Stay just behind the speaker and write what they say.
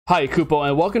Hi, Kupo,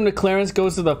 and welcome to Clarence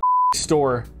Goes to the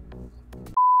Store.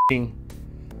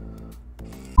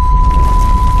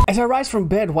 As I rise from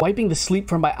bed, wiping the sleep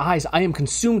from my eyes, I am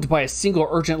consumed by a single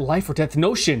urgent life or death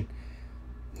notion.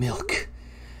 Milk.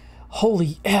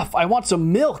 Holy F, I want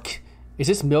some milk. Is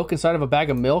this milk inside of a bag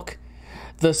of milk?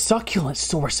 The succulent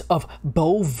source of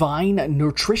bovine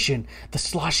nutrition, the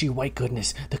sloshy white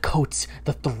goodness, the coats,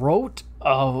 the throat,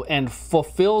 and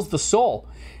fulfills the soul.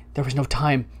 There is no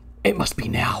time. It must be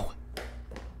now.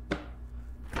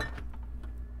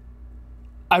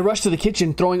 I rush to the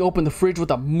kitchen, throwing open the fridge with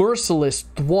a merciless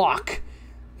thwack.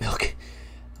 Milk.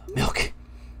 Milk.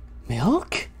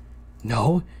 Milk?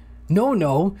 No. No,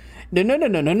 no. No, no, no,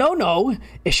 no, no, no, no.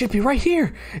 It should be right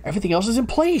here. Everything else is in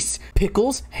place.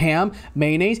 Pickles, ham,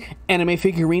 mayonnaise, anime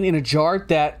figurine in a jar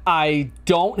that I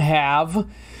don't have.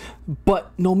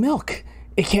 But no milk.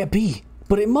 It can't be.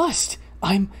 But it must.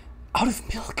 I'm out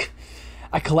of milk.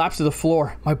 I collapse to the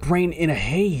floor, my brain in a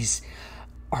haze.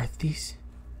 Are these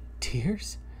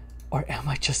tears? Or am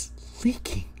I just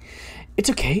leaking? It's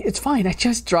okay, it's fine. I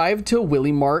just drive to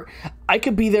Willy Mart. I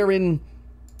could be there in...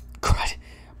 Crud.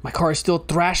 My car is still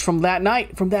thrashed from that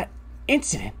night, from that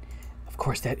incident. Of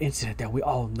course, that incident that we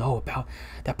all know about.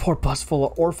 That poor bus full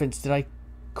of orphans. Did I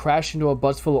crash into a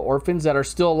bus full of orphans that are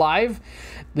still alive?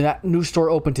 That new store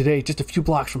opened today, just a few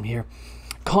blocks from here.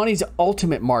 Connie's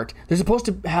Ultimate Mart. They're supposed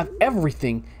to have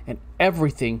everything, and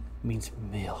everything means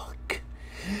milk.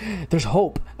 There's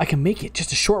hope. I can make it.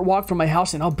 Just a short walk from my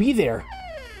house and I'll be there.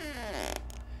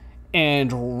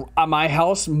 And my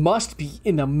house must be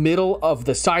in the middle of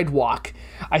the sidewalk.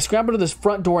 I scramble to this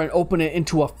front door and open it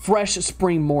into a fresh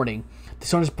spring morning. The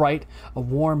sun is bright. A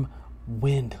warm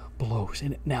wind blows,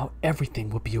 and now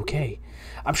everything will be okay.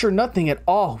 I'm sure nothing at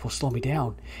all will slow me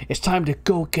down. It's time to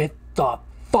go get the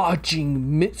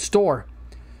fudging store.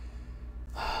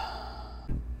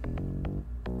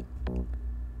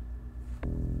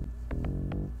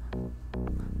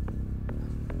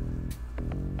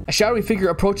 A shadowy figure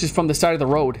approaches from the side of the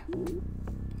road.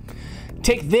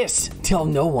 Take this. Tell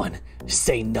no one.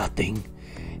 Say nothing.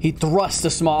 He thrusts a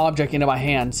small object into my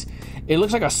hands. It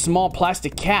looks like a small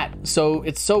plastic cat, so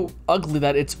it's so ugly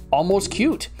that it's almost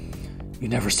cute. You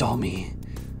never saw me.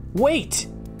 Wait.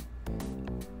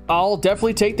 I'll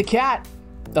definitely take the cat.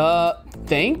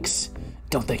 Thanks?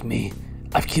 Don't thank me.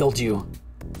 I've killed you.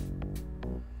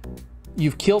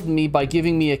 You've killed me by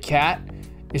giving me a cat?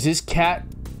 Is this cat,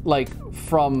 like,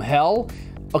 from hell?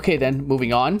 Okay then,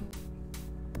 moving on.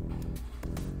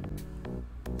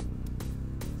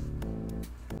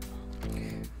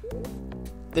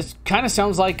 This kind of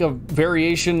sounds like a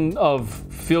variation of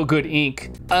Feel Good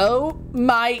Inc. Oh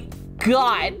my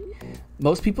god.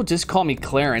 Most people just call me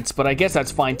Clarence, but I guess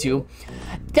that's fine too.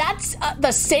 That's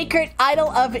the sacred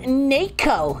idol of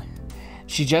Nako.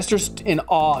 She gestures in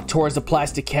awe towards the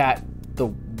plastic cat. The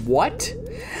what?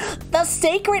 The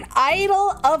sacred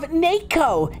idol of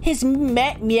Nako. His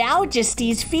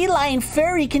Meowjesty's feline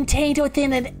furry contained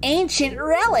within an ancient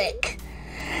relic.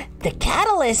 The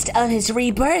catalyst of his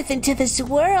rebirth into this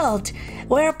world,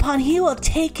 whereupon he will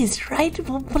take his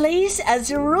rightful place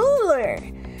as ruler.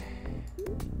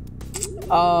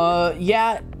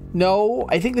 Yeah, no,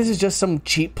 I think this is just some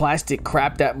cheap plastic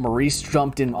crap that Maurice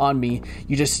jumped in on me.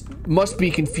 You just must be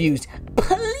confused.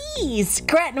 Please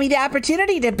grant me the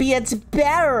opportunity to be its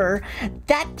bearer.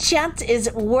 That chance is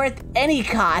worth any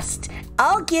cost.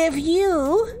 I'll give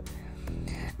you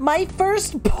my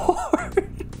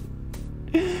firstborn.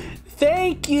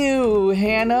 Thank you,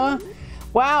 Hannah.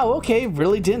 Wow, okay,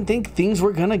 really didn't think things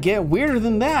were gonna get weirder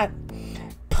than that.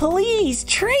 Please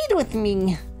trade with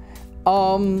me.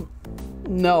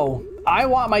 No. I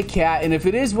want my cat, and if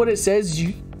it is what it says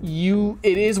it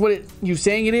is what you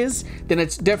saying it is, then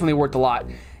it's definitely worth a lot.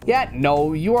 Yeah,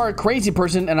 no, you are a crazy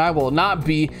person, and I will not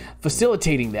be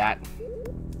facilitating that.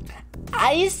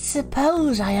 I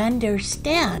suppose I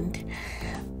understand.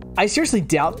 I seriously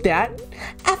doubt that.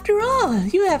 After all,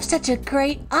 you have such a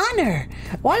great honor.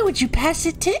 Why would you pass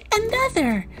it to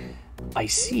another? I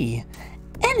see.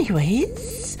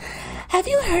 Anyways, have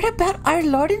you heard about our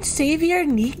Lord and Savior,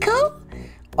 Nako?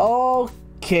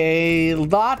 Okay,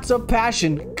 lots of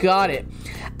passion. Got it.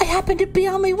 I happen to be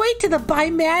on my way to the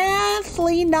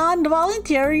bi-monthly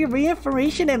non-voluntary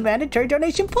reaffirmation and mandatory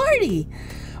donation party.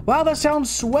 Wow, that sounds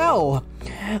swell.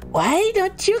 Why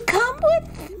don't you come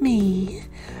with me?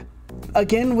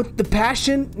 Again, with the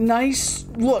passion, nice.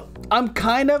 Look, I'm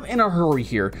kind of in a hurry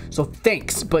here, so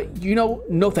thanks, but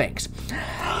no thanks.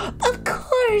 Of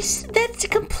course, that's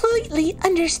completely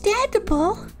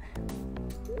understandable.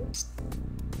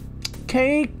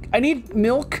 Okay, I need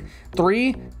milk.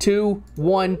 3, 2,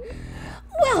 1.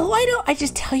 Well, why don't I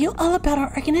just tell you all about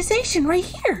our organization right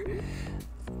here?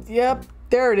 Yep,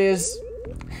 there it is.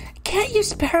 Can't you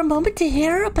spare a moment to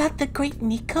hear about the great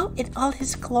Nico in all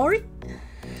his glory?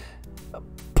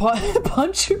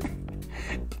 Punch her?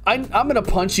 I'm gonna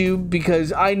punch you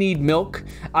because I need milk.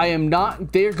 I am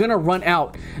not. They're gonna run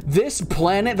out. This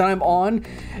planet that I'm on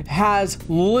has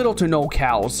little to no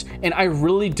cows, and I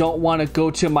really don't want to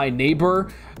go to my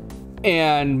neighbor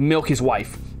and milk his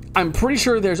wife. I'm pretty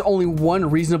sure there's only one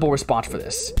reasonable response for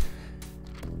this.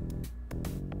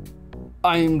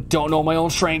 I don't know my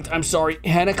own strength. I'm sorry.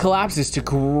 Hannah collapses to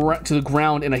the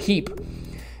ground in a heap.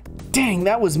 Dang,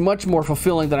 that was much more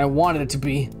fulfilling than I wanted it to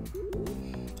be.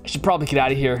 I should probably get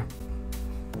out of here.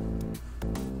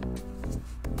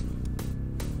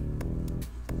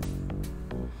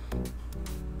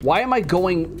 Why am I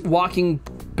walking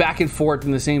back and forth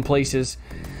in the same places?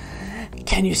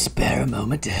 Can you spare a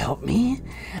moment to help me?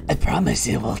 I promise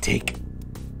it will take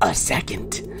a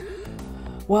second.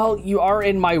 Well, you are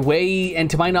in my way, and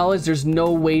to my knowledge, there's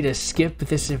no way to skip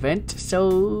this event,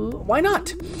 so why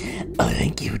not? Oh,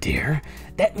 thank you, dear.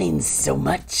 That means so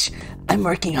much. I'm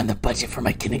working on the budget for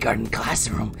my kindergarten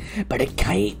classroom, but it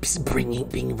keeps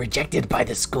being rejected by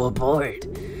the school board.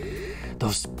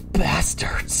 Those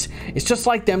bastards. It's just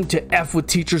like them to F with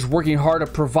teachers working hard to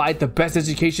provide the best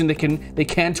education they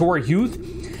can to our youth.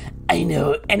 I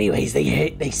know. Anyways,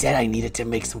 they said I needed to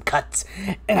make some cuts,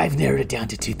 and I've narrowed it down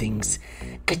to 2 things.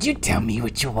 Could you tell me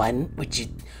which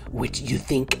you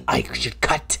think I should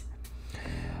cut?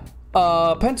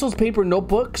 Pencils, paper,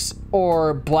 notebooks,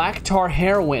 or black tar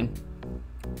heroin?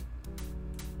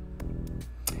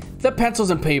 The pencils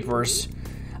and papers.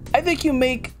 I think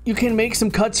you can make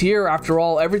some cuts here. After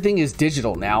all, everything is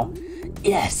digital now.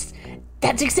 Yes,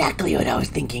 that's exactly what I was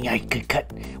thinking I could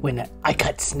cut when I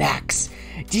cut snacks.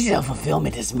 Digital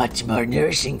fulfillment is much more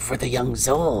nourishing for the young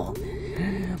soul.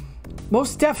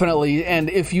 Most definitely, and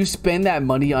if you spend that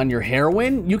money on your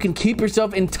heroin, you can keep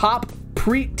yourself in top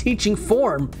pre-teaching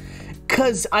form.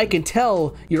 Cause I can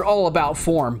tell you're all about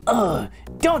form.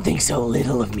 Don't think so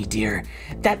little of me, dear.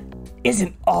 That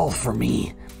isn't all for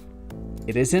me.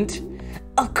 It isn't?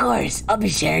 Of course, I'll be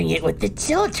sharing it with the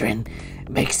children.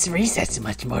 Makes recess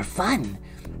much more fun.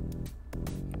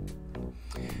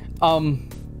 Am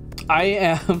I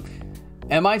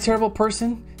a terrible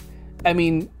person? I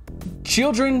mean,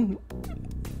 children,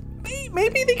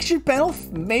 maybe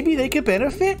they could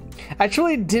benefit. I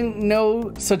truly didn't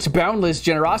know such boundless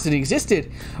generosity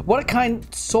existed. What a kind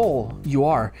soul you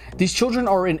are. These children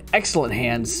are in excellent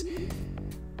hands.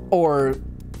 Or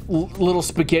little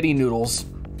spaghetti noodles.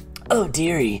 Oh,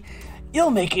 dearie, you'll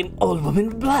make an old woman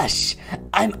blush.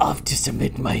 I'm off to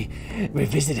submit my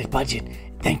revisited budget.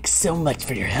 Thanks so much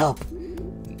for your help.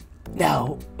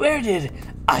 Now, where did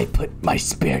I put my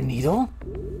spare needle?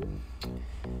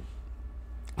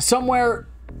 Somewhere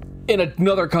in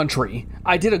another country.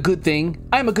 I did a good thing.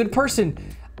 I'm a good person.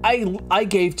 I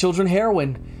gave children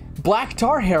heroin. Black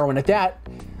tar heroin at that.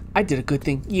 I did a good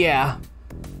thing. Yeah.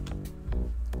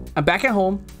 I'm back at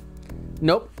home.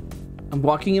 Nope. I'm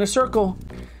walking in a circle.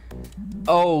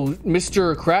 Oh,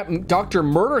 Mr. Crap, Dr.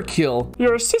 Murderkill.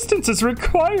 Your assistance is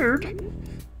required.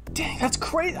 Dang, that's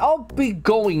crazy. I'll be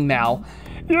going now.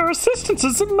 Your assistance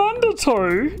is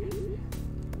mandatory.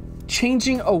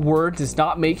 Changing a word does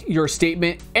not make your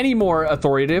statement any more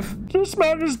authoritative. This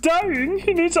man is dying.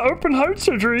 He needs open heart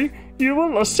surgery. You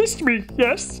will assist me,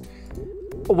 yes?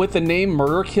 With the name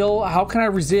Murderkill, how can I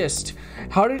resist?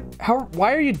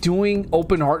 Why are you doing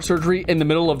open heart surgery in the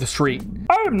middle of the street?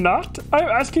 I am not. I'm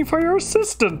asking for your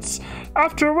assistance.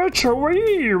 After which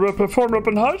we will perform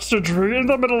open heart surgery in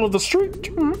the middle of the street.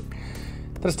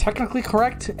 That is technically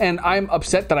correct, and I'm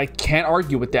upset that I can't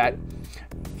argue with that.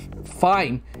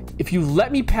 Fine. If you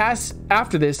let me pass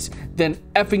after this, then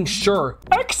effing sure.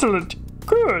 Excellent.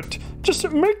 Good. Just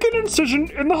make an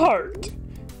incision in the heart.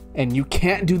 And you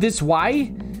can't do this,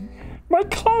 why? My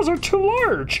claws are too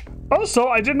large. Also,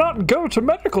 I did not go to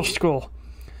medical school.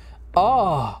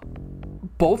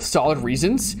 Both solid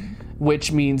reasons,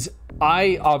 which means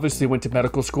I obviously went to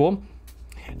medical school.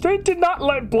 They did not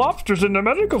let lobsters into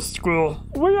medical school.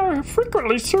 We are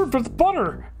frequently served with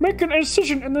butter. Make an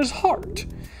incision in this heart.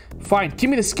 Fine, give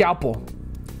me the scalpel.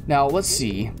 Now, let's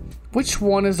see. Which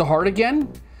one is the heart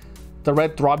again? The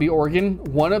red throbby organ,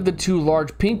 one of the 2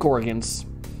 large pink organs.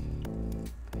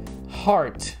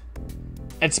 Heart.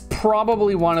 It's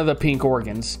probably one of the pink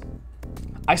organs.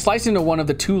 I slice into one of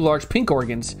the 2 large pink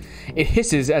organs. It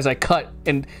hisses as I cut,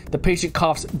 and the patient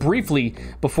coughs briefly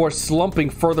before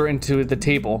slumping further into the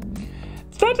table.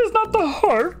 That is not the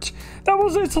heart. That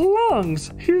was its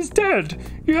lungs. He is dead.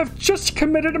 You have just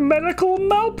committed medical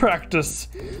malpractice.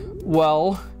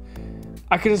 Well,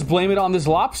 I could just blame it on this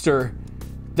lobster.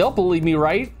 They'll believe me,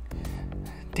 right?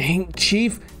 Dang,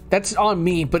 Chief, that's on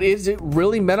me, but is it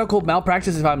really medical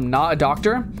malpractice if I'm not a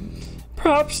doctor?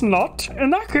 Perhaps not. In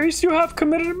that case, you have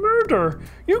committed murder.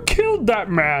 You killed that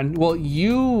man. Well,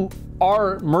 you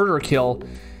are murder kill.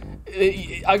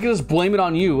 I could just blame it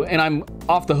on you, and I'm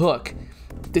off the hook.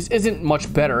 This isn't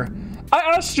much better. I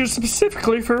asked you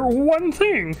specifically for one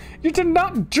thing. You did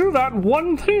not do that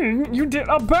one thing. You did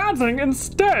a bad thing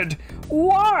instead.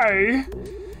 Why?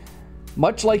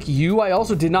 Much like you, I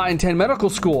also did not attend medical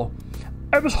school.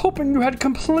 I was hoping you had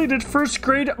completed first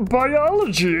grade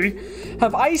biology.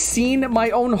 Have I seen my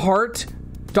own heart,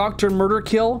 Dr.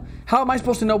 Murderkill? How am I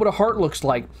supposed to know what a heart looks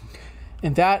like?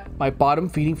 And that, my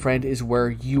bottom-feeding friend, is where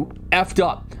you effed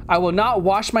up. I will not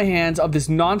wash my hands of this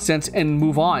nonsense and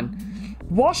move on.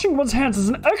 Washing one's hands is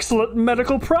an excellent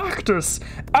medical practice.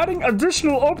 Adding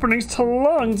additional openings to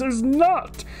lungs is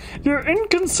not. Your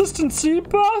inconsistency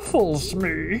baffles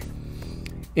me.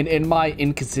 And in my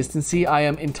inconsistency, I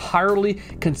am entirely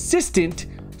consistent.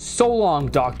 So long,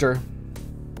 doctor.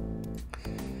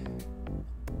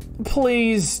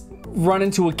 Please run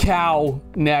into a cow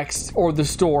next, or the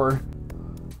store.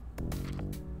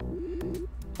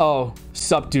 Oh,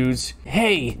 sup, dudes.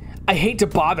 Hey, I hate to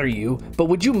bother you, but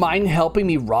would you mind helping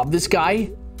me rob this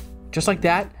guy? Just like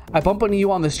that, I bump into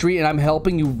you on the street and I'm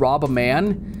helping you rob a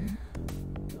man?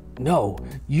 No,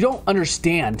 you don't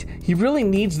understand. He really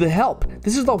needs the help.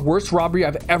 This is the worst robbery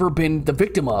I've ever been the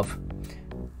victim of.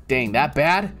 Dang, that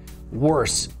bad?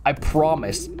 Worse, I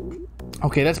promise.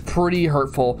 Okay, that's pretty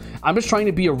hurtful. I'm just trying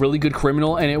to be a really good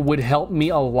criminal, and it would help me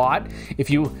a lot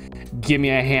if you give me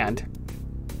a hand.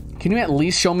 Can you at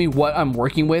least show me what I'm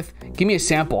working with? Give me a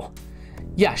sample.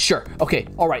 Yeah, sure. Okay,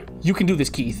 all right. You can do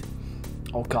this, Keith.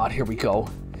 Oh God, here we go.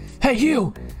 Hey,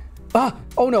 you!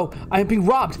 Oh no, I am being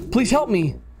robbed. Please help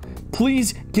me.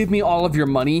 Please give me all of your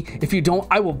money. If you don't,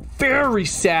 I will very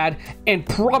sad and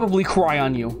probably cry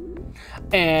on you.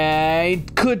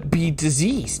 And could be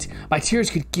diseased. My tears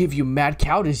could give you mad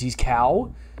cow disease,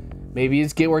 cow. Maybe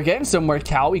we're getting somewhere.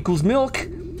 Cow equals milk.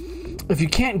 If you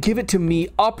can't give it to me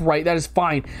upright, that is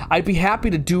fine. I'd be happy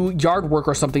to do yard work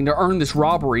or something to earn this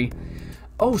robbery.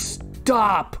 Oh,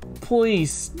 stop. Please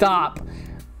stop.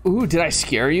 Ooh, did I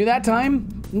scare you that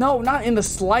time? No, not in the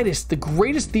slightest. The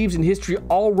greatest thieves in history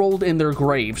all rolled in their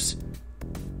graves.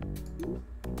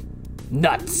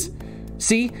 Nuts.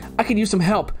 See, I could use some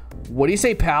help. What do you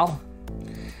say, pal?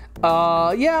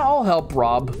 Yeah, I'll help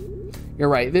Rob. You're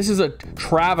right. This is a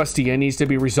travesty and needs to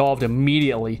be resolved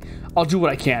immediately. I'll do what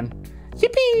I can.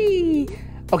 Yippee!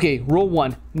 Okay, rule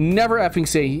 1. Never effing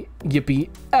say yippee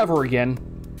ever again.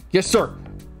 Yes, sir.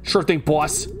 Sure thing,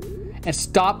 boss. And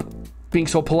stop being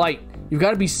so polite. You've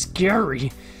got to be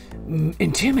scary.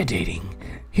 Intimidating.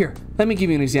 Here, let me give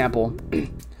you an example.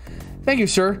 Thank you,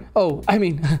 sir. Oh, I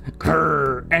mean,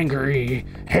 grr, angry.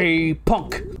 Hey,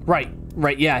 punk. Right,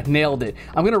 yeah, nailed it.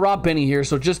 I'm gonna rob Benny here,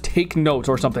 so just take notes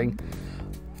or something.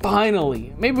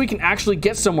 Finally, maybe we can actually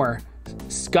get somewhere.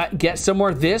 Get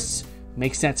somewhere. This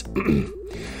makes sense. Give me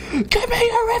your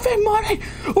effing money,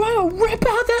 or I'll rip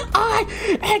out that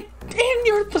eye and in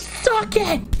your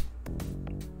socket.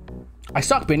 I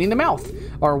suck Benny in the mouth,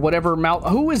 or whatever mouth.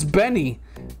 Who is Benny?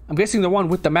 I'm guessing the one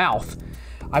with the mouth.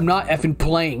 I'm not effing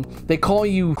playing. They call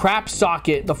you Crap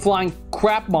Socket, the flying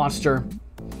crap monster.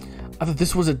 I thought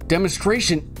this was a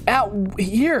demonstration.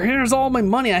 Here's all my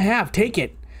money I have. Take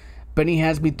it. Benny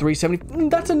has me $3.70.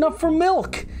 That's enough for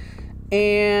milk.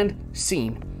 And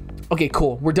scene. Okay,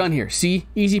 cool. We're done here. See?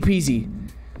 Easy peasy.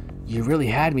 You really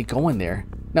had me going there.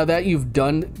 Now that you've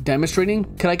done demonstrating,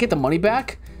 can I get the money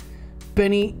back?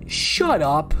 Benny, shut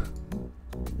up.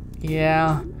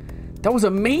 Yeah. That was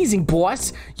amazing,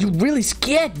 boss. You really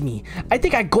scared me. I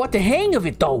think I got the hang of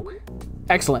it, though.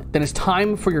 Excellent. Then it's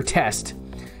time for your test.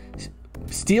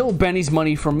 Steal Benny's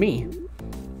money from me.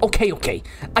 Okay.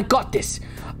 I got this.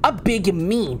 I'm big and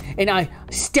mean, and I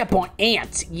step on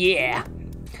ants. Yeah.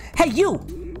 Hey,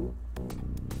 you.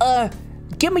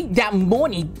 Give me that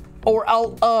money, or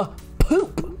I'll,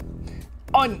 poop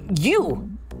on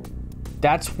you.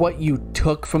 That's what you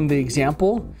took from the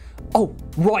example? Oh,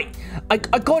 right. I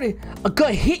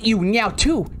gotta hit you now,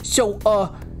 too.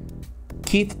 So,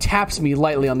 Keith taps me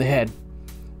lightly on the head.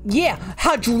 Yeah,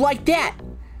 how'd you like that?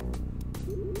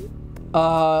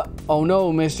 Oh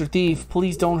no, Mr. Thief.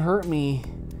 Please don't hurt me.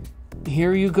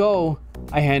 Here you go.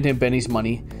 I hand him Benny's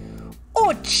money.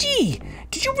 Oh, gee.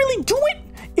 Did you really do it?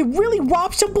 It really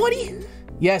robbed somebody?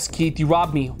 Yes, Keith, you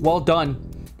robbed me. Well done.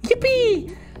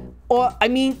 Yippee! I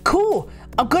mean, cool.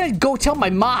 I'm gonna go tell my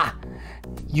ma.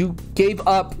 You gave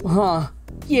up, huh?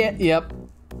 Yeah, yep.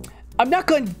 I'm not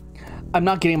gonna I'm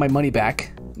not getting my money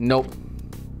back. Nope.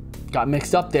 Got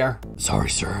mixed up there. Sorry,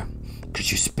 sir.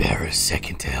 Could you spare a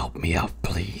second to help me out,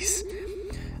 please?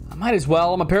 I might as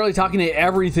well. I'm apparently talking to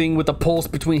everything with the pulse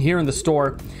between here and the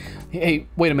store. Hey,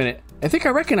 wait a minute. I think I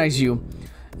recognize you.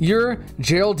 You're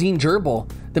Geraldine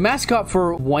Gerbil, the mascot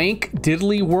for Wank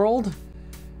Diddley World.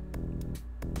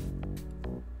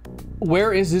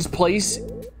 Where is this place?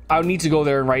 I need to go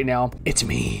there right now. It's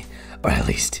me, or at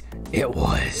least it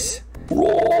was.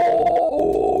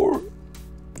 Roar!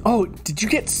 Oh, did you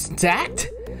get sacked?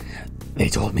 They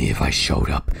told me if I showed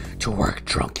up to work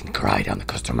drunk and cried on the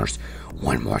customers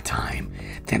one more time,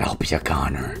 then I'll be a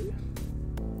goner.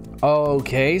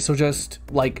 Okay, so just,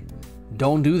 like,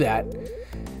 don't do that.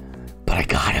 But I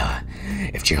gotta.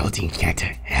 If Geraldine can't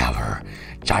have her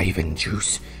jivin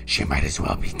juice, she might as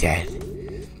well be dead.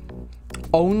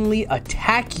 Only a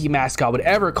tacky mascot would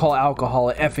ever call alcohol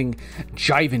a effing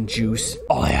jivin juice.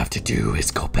 All I have to do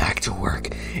is go back to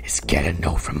work, is get a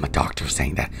note from a doctor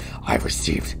saying that I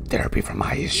received therapy for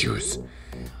my issues.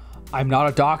 I'm not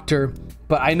a doctor,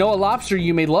 but I know a lobster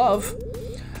you may love.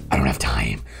 I don't have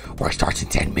time. Work starts in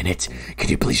 10 minutes. Could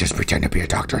you please just pretend to be a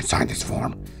doctor and sign this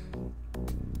form?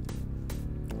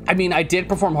 I mean, I did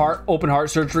perform open heart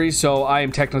surgery, so I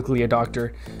am technically a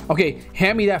doctor. Okay,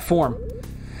 hand me that form.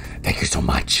 Thank you so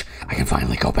much. I can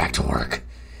finally go back to work.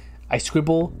 I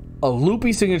scribble a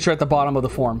loopy signature at the bottom of the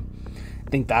form.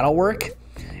 Think that'll work?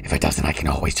 If it doesn't, I can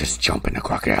always just jump in the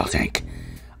crocodile tank.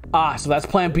 Ah, so that's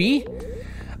plan B?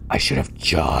 I should have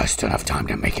just enough time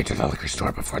to make it to the liquor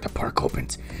store before the park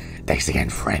opens. Thanks again,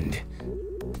 friend.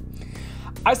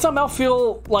 I somehow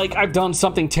feel like I've done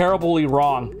something terribly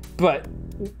wrong, but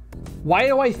why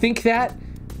do I think that?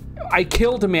 I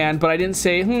killed a man, but I didn't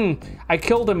say, I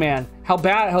killed a man. How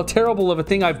bad, how terrible of a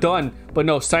thing I've done. But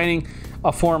no, signing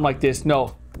a form like this,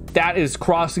 no. That is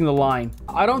crossing the line.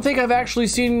 I don't think I've actually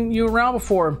seen you around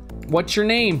before. What's your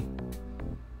name?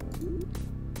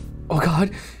 Oh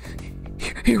God,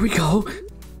 here we go.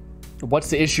 What's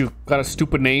the issue? Got a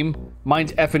stupid name?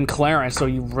 Mine's effing Clarence, so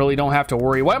you really don't have to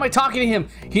worry. Why am I talking to him?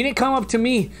 He didn't come up to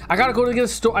me. I gotta go to get a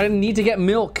store. I need to get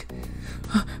milk.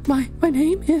 My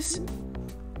name is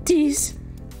Deez.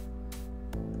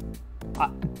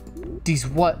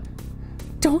 Deez what?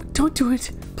 Don't do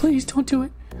it. Please don't do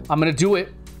it. I'm gonna do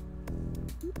it.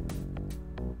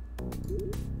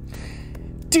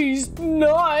 Deez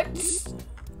nuts.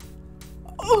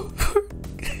 Oh, for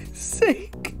God's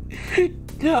sake.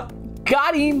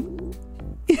 Got him.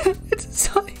 Yeah, it's a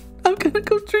sign. I'm gonna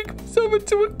go drink myself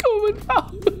into a coma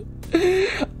now.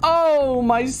 Oh,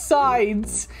 my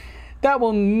sides. That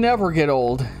will never get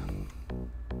old.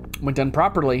 When done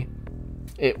properly,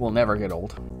 it will never get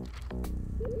old.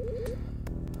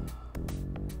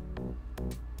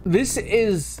 This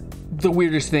is the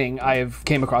weirdest thing I've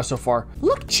came across so far.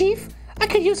 Look, Chief, I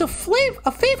could use a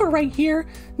favor right here.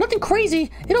 Nothing crazy.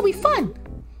 It'll be fun.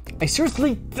 I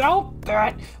seriously doubt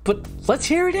that, but Let's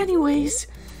hear it anyways.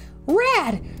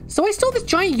 Rad. So I stole this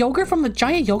giant yogurt from the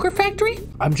giant yogurt factory?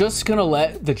 I'm just gonna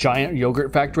let the giant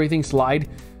yogurt factory thing slide.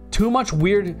 Too much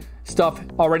weird stuff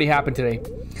already happened today.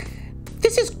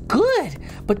 This is good,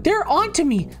 but they're on to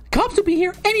me. Cops will be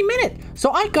here any minute,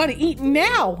 so I gotta eat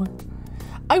now.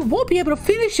 I won't be able to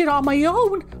finish it on my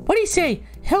own. What do you say?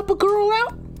 Help a girl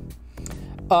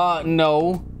out?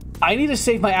 No. I need to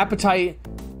save my appetite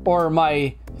or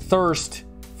my thirst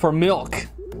for milk.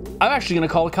 I'm actually gonna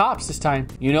call the cops this time.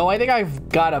 You know, I think I've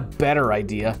got a better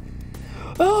idea.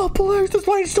 Oh, please, this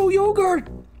lady stole yogurt.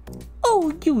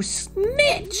 Oh, you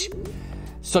snitch.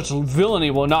 Such villainy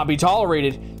will not be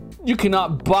tolerated. You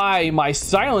cannot buy my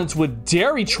silence with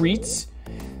dairy treats.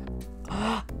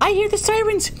 I hear the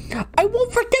sirens. I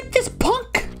won't forget this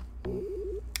punk.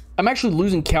 I'm actually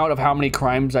losing count of how many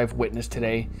crimes I've witnessed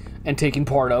today and taken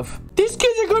part of. These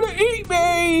kids are gonna eat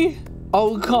me.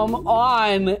 Oh, come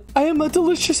on. I am a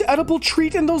delicious edible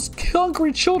treat, and those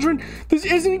hungry children, this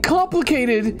isn't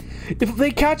complicated. If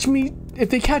they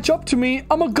catch up to me,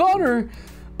 I'm a goner.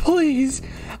 Please,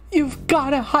 you've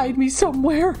gotta hide me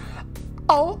somewhere.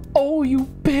 I'll owe you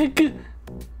big.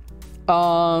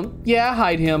 Yeah,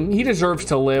 hide him. He deserves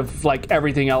to live like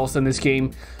everything else in this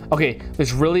game. Okay,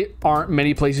 there's really aren't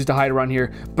many places to hide around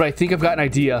here, but I think I've got an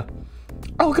idea.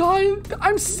 Oh God,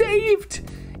 I'm saved.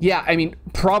 Yeah, I mean,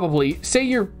 probably. Say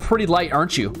you're pretty light,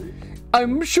 aren't you?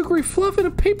 I'm sugary fluff in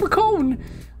a paper cone.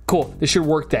 Cool, this should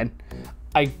work then.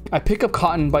 I pick up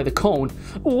cotton by the cone.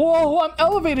 Whoa, I'm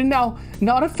elevated now.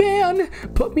 Not a fan.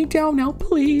 Put me down now,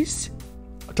 please.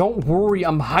 Don't worry,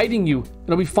 I'm hiding you.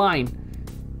 It'll be fine.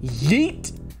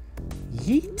 Yeet.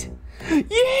 Yeet.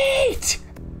 Yeet!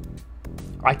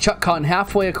 I chuck cotton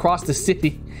halfway across the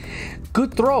city.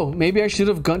 Good throw. Maybe I should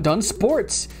have done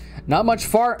sports. Not much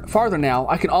farther now.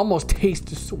 I can almost taste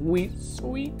the sweet,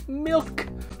 sweet milk.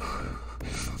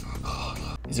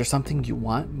 Is there something you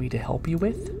want me to help you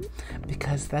with?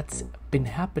 Because that's been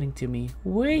happening to me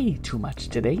way too much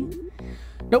today.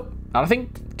 Nope, not a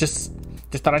thing. Just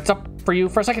thought I'd stop for you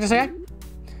for a second to say hi.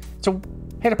 So,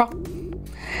 hey there, pal.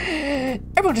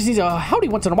 Everyone just needs a howdy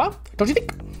once in a while, don't you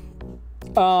think?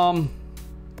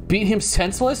 Beat him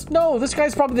senseless? No, this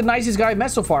guy's probably the nicest guy I've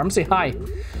met so far. I'm gonna say hi.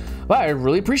 Well, I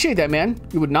really appreciate that, man.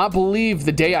 You would not believe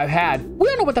the day I've had. We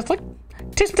all know what that's like.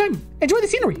 Take some time. Enjoy the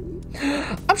scenery.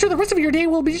 I'm sure the rest of your day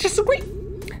will be just so great.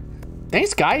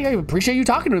 Thanks, guy. I appreciate you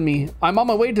talking to me. I'm on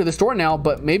my way to the store now,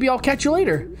 but maybe I'll catch you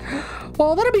later.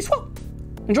 Well, that'll be swell.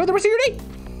 Enjoy the rest of your day.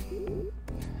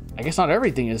 I guess not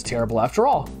everything is terrible after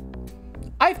all.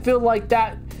 I feel like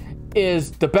that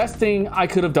is the best thing I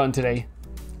could have done today.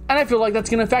 And I feel like that's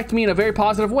going to affect me in a very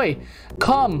positive way.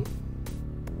 Come.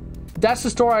 That's the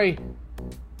store I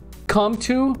come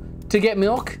to get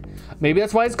milk. Maybe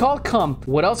that's why it's called Come.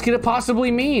 What else could it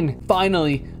possibly mean?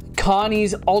 Finally,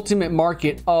 Connie's Ultimate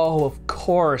Market. Oh, of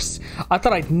course. I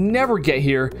thought I'd never get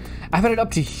here. I've had it up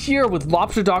to here with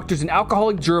lobster doctors and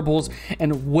alcoholic gerbils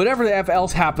and whatever the F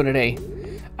else happened today.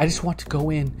 I just want to go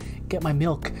in, get my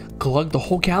milk, glug the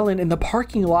whole gallon in the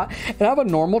parking lot, and have a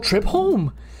normal trip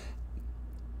home.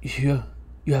 You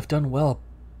have done well,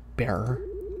 bearer.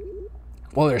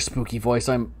 Well, there's spooky voice.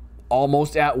 I'm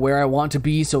almost at where I want to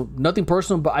be, so nothing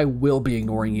personal, but I will be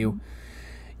ignoring you.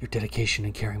 Your dedication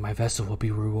in carrying my vessel will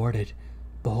be rewarded.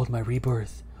 Behold my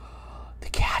rebirth. The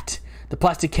cat. The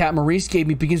plastic cat Maurice gave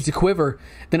me begins to quiver.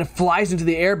 Then it flies into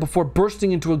the air before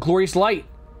bursting into a glorious light.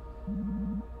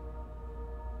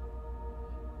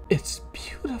 It's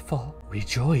beautiful.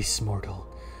 Rejoice, mortal,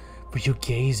 for you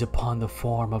gaze upon the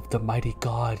form of the mighty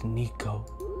god Nico.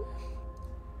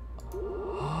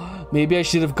 Maybe I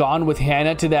should have gone with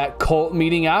Hannah to that cult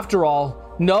meeting after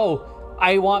all. No,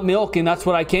 I want milk and that's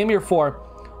what I came here for.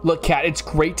 Look, cat, it's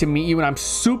great to meet you and I'm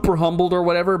super humbled or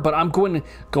whatever, but I'm going to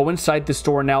go inside the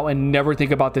store now and never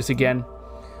think about this again.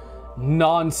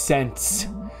 Nonsense.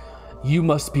 You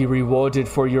must be rewarded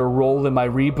for your role in my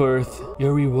rebirth.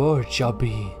 Your reward shall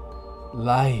be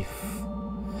life.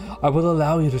 I will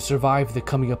allow you to survive the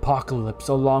coming apocalypse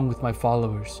along with my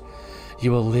followers.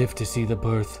 You will live to see the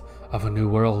birth of a new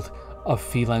world of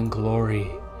feline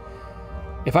glory.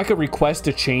 If I could request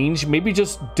a change, maybe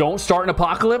just don't start an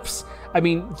apocalypse. I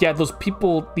mean, yeah, these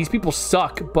people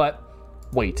suck, but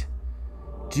wait.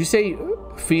 Did you say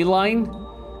feline?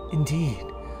 Indeed,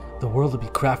 the world will be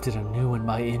crafted anew in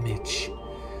my image.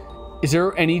 Is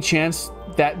there any chance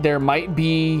that there might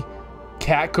be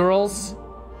cat girls?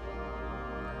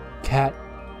 Cat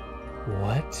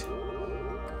what?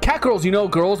 Cat girls, you know,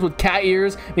 girls with cat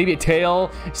ears, maybe a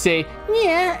tail, say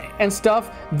yeah and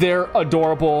stuff. They're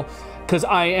adorable because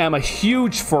I am a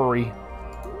huge furry.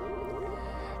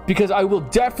 Because I will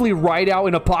definitely ride out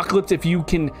an apocalypse if you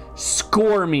can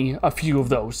score me a few of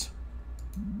those.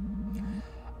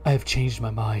 I have changed my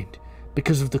mind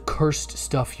because of the cursed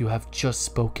stuff you have just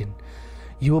spoken.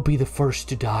 You will be the first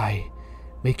to die.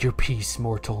 Make your peace,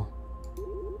 mortal.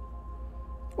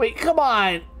 Wait, come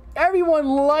on. Everyone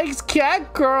likes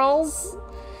cat girls,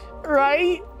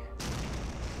 right?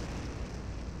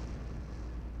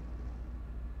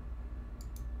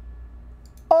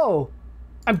 Oh,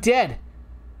 I'm dead.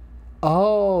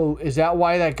 Oh, is that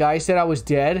why that guy said I was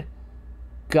dead?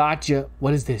 Gotcha.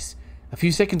 What is this? A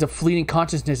few seconds of fleeting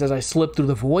consciousness as I slip through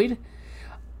the void?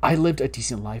 I lived a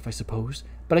decent life, I suppose,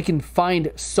 but I can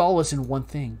find solace in one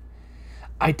thing.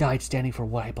 I died standing for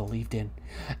what I believed in.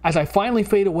 As I finally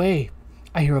fade away,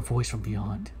 I hear a voice from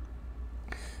beyond.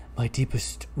 My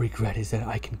deepest regret is that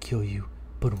I can kill you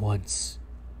but once.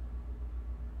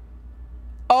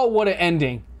 Oh, what an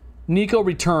ending. Nico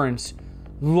returns.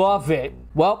 Love it.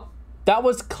 Well, that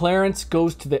was Clarence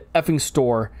Goes to the Effing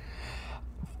Store.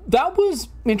 That was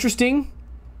interesting.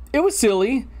 It was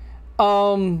silly.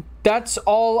 That's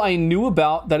all I knew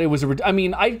about that it was. I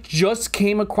mean, I just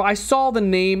came across, I saw the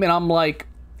name and I'm like,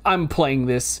 I'm playing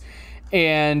this.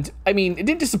 And I mean, it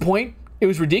didn't disappoint. It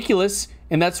was ridiculous,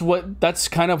 and that's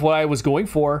kind of what I was going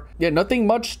for. Yeah, nothing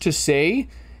much to say.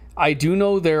 I do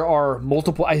know there are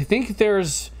multiple. I think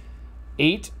there's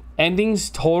 8 endings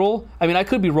total. I mean, I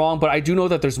could be wrong, but I do know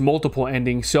that there's multiple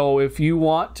endings. So if you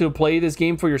want to play this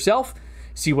game for yourself,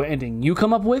 see what ending you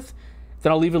come up with,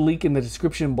 then I'll leave a link in the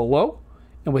description below.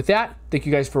 And with that, thank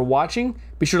you guys for watching.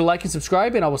 Be sure to like and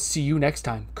subscribe, and I will see you next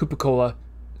time. KupoCola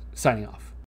signing off.